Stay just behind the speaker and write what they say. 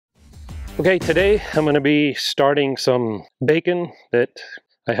Okay, today I'm going to be starting some bacon that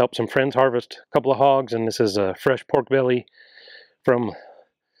I helped some friends harvest a couple of hogs, and this is a fresh pork belly from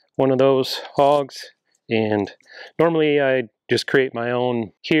one of those hogs. And normally I just create my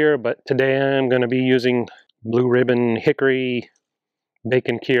own cure, but today I'm going to be using Blue Ribbon Hickory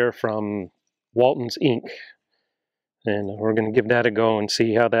Bacon Cure from Walton's Inc. And we're going to give that a go and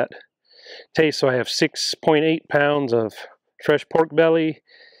see how that tastes. So I have 6.8 pounds of fresh pork belly,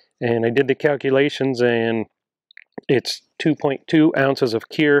 and I did the calculations, and it's 2.2 ounces of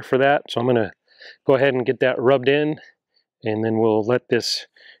cure for that. So I'm going to go ahead and get that rubbed in, and then we'll let this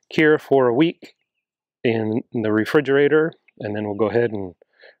cure for a week in the refrigerator, and then we'll go ahead and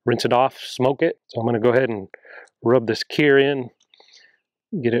rinse it off, smoke it. So I'm going to go ahead and rub this cure in,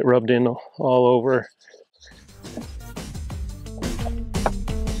 get it rubbed in all over.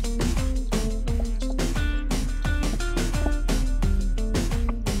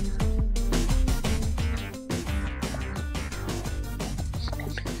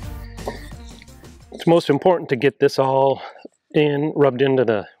 It's most important to get this all rubbed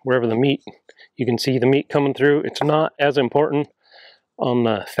into wherever the meat, you can see the meat coming through. It's not as important on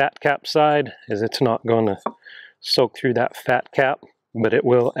the fat cap side, as it's not going to soak through that fat cap, but it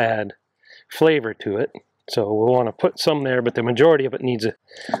will add flavor to it. So we'll want to put some there, but the majority of it needs to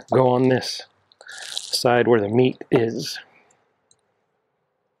go on this side where the meat is.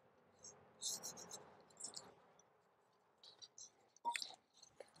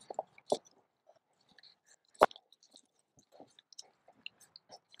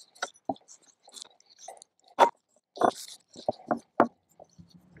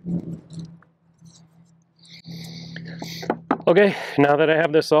 Okay, now that I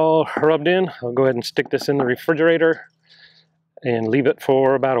have this all rubbed in, I'll go ahead and stick this in the refrigerator and leave it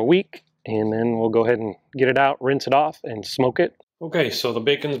for about a week, and then we'll go ahead and get it out, rinse it off, and smoke it. Okay, so the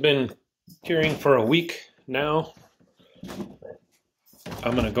bacon's been curing for a week now.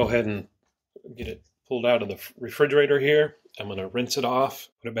 I'm going to go ahead and get it pulled out of the refrigerator here. I'm going to rinse it off,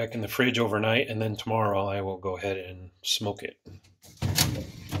 put it back in the fridge overnight, and then tomorrow I will go ahead and smoke it.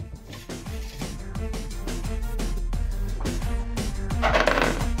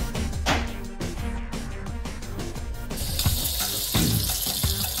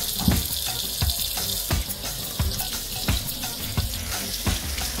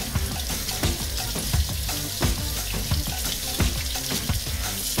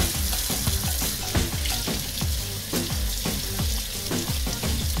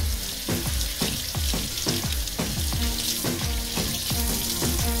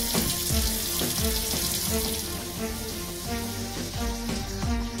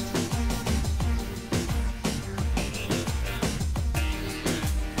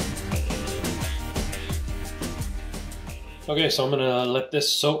 Okay, so I'm going to let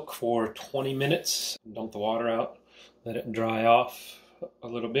this soak for 20 minutes, dump the water out, let it dry off a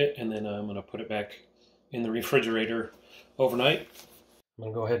little bit, and then I'm going to put it back in the refrigerator overnight. I'm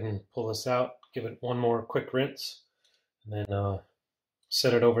going to go ahead and pull this out, give it one more quick rinse, and then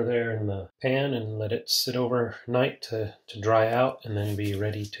set it over there in the pan and let it sit overnight to dry out, and then be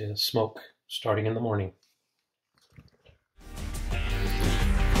ready to smoke starting in the morning.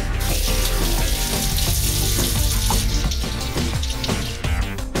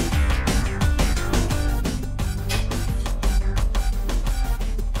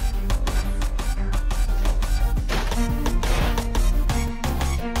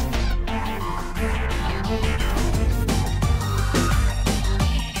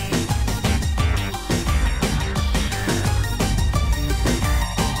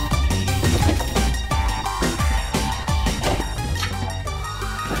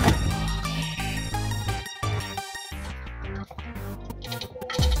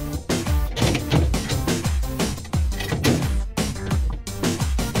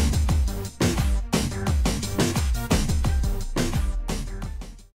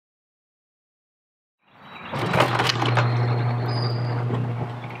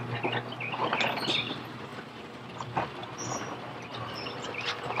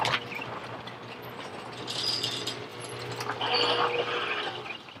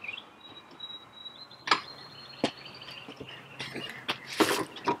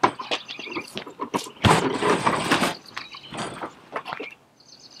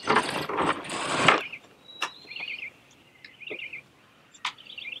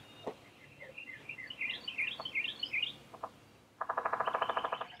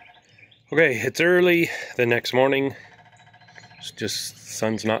 Okay, it's early the next morning. It's just,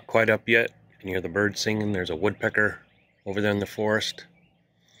 sun's not quite up yet. You can hear the birds singing. There's a woodpecker over there in the forest,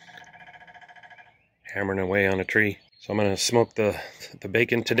 hammering away on a tree. So I'm gonna smoke the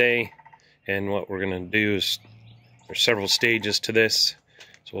bacon today. And what we're going to do is, there's several stages to this.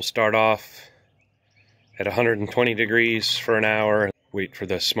 So we'll start off at 120 degrees for an hour, wait for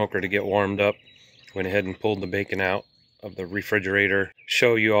the smoker to get warmed up. Went ahead and pulled the bacon out of the refrigerator,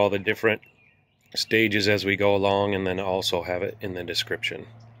 show you all the different stages as we go along, and then also have it in the description.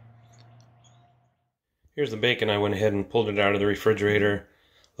 Here's the bacon. I went ahead and pulled it out of the refrigerator,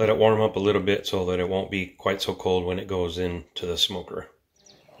 let it warm up a little bit so that it won't be quite so cold when it goes into the smoker.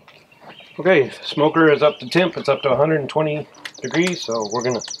 Okay, the smoker is up to temp. It's up to 120 degrees, so we're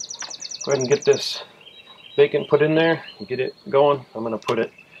gonna go ahead and get this bacon put in there and get it going. I'm gonna put it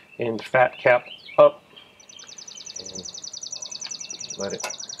in fat cap up and let it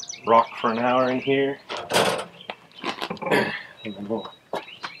rock for an hour in here, and then we'll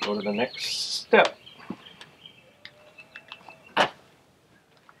go to the next step.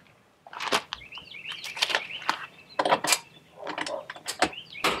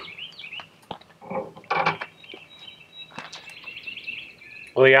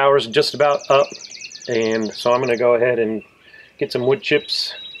 Well, the hour's just about up, and so I'm going to go ahead and get some wood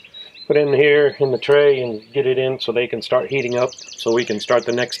chips, put in here in the tray, and get it in so they can start heating up so we can start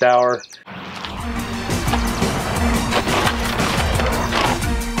the next hour.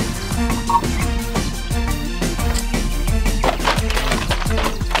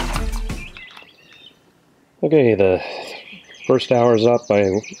 Okay, the first hour's up. I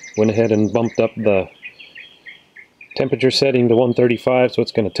went ahead and bumped up the temperature setting to 135, so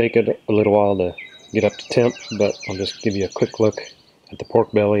it's going to take it a little while to get up to temp, but I'll just give you a quick look at the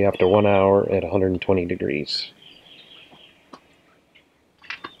pork belly after 1 hour at 120 degrees.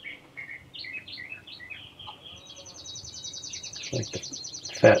 Like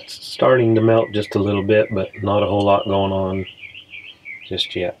the fat's starting to melt just a little bit, but not a whole lot going on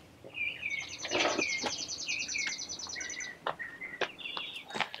just yet.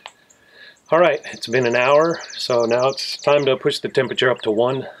 Alright, it's been an hour, so now it's time to push the temperature up to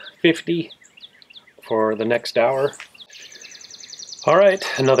 150 for the next hour. Alright,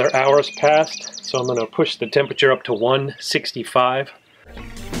 another hour's passed, so I'm going to push the temperature up to 165.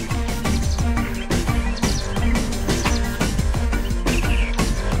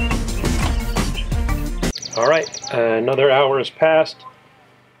 Alright, another hour has passed.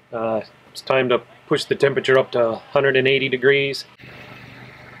 It's time to push the temperature up to 180 degrees.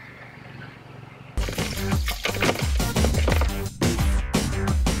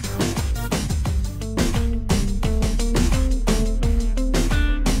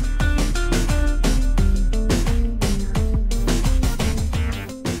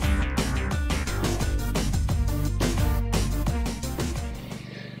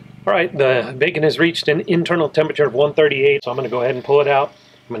 Alright, the bacon has reached an internal temperature of 138, so I'm going to go ahead and pull it out.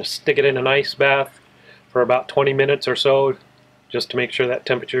 I'm going to stick it in an ice bath for about 20 minutes or so, just to make sure that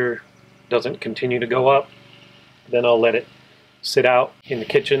temperature doesn't continue to go up. Then I'll let it sit out in the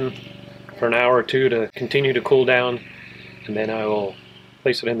kitchen for an hour or two to continue to cool down, and then I will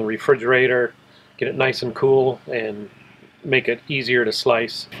place it in the refrigerator, get it nice and cool, and make it easier to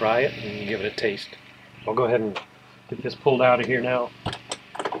slice, fry it, and give it a taste. I'll go ahead and get this pulled out of here now.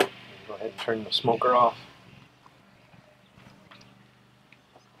 Go ahead and turn the smoker off.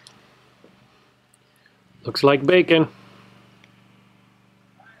 Looks like bacon.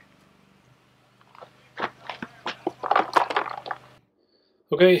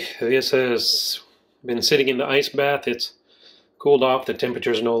 Okay, this has been sitting in the ice bath. It's cooled off. The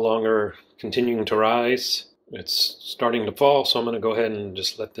temperature is no longer continuing to rise. It's starting to fall, so I'm going to go ahead and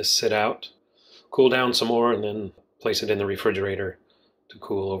just let this sit out, cool down some more, and then place it in the refrigerator to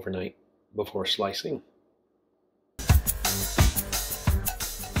cool overnight before slicing.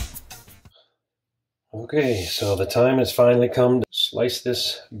 Okay, so the time has finally come to slice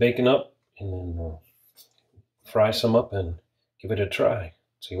this bacon up and then fry some up and give it a try.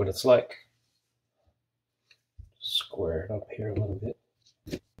 See what it's like. Square it up here a little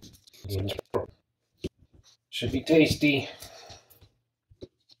bit. Should be tasty.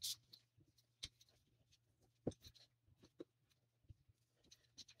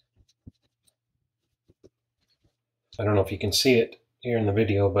 I don't know if you can see it here in the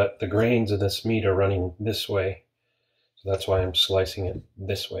video, but the grains of this meat are running this way. So that's why I'm slicing it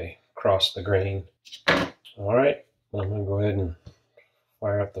this way, across the grain. Alright, I'm going to go ahead and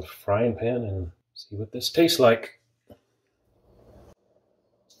fire up the frying pan and see what this tastes like.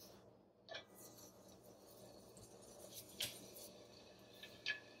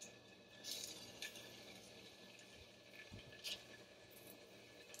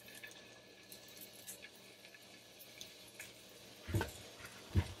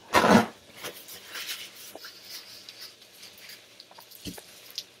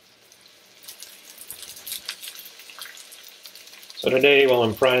 So today, while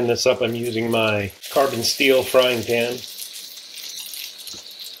I'm frying this up, I'm using my carbon steel frying pan.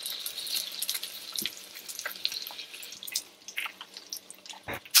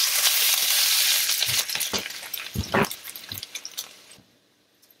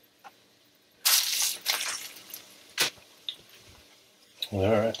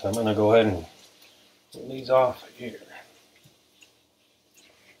 Alright, I'm going to go ahead and pull these off here.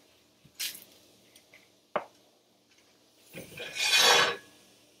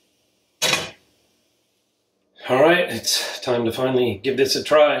 Alright, it's time to finally give this a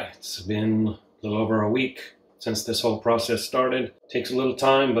try. It's been a little over a week since this whole process started. Takes a little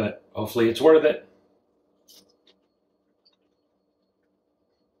time, but hopefully it's worth it.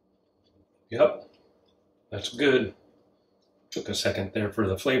 Yep, that's good. Took a second there for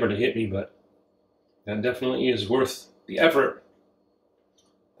the flavor to hit me, but that definitely is worth the effort.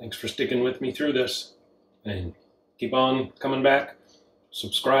 Thanks for sticking with me through this. And keep on coming back.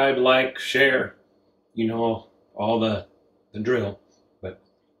 Subscribe, like, share. You know, all the drill. But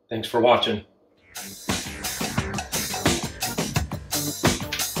thanks for watching.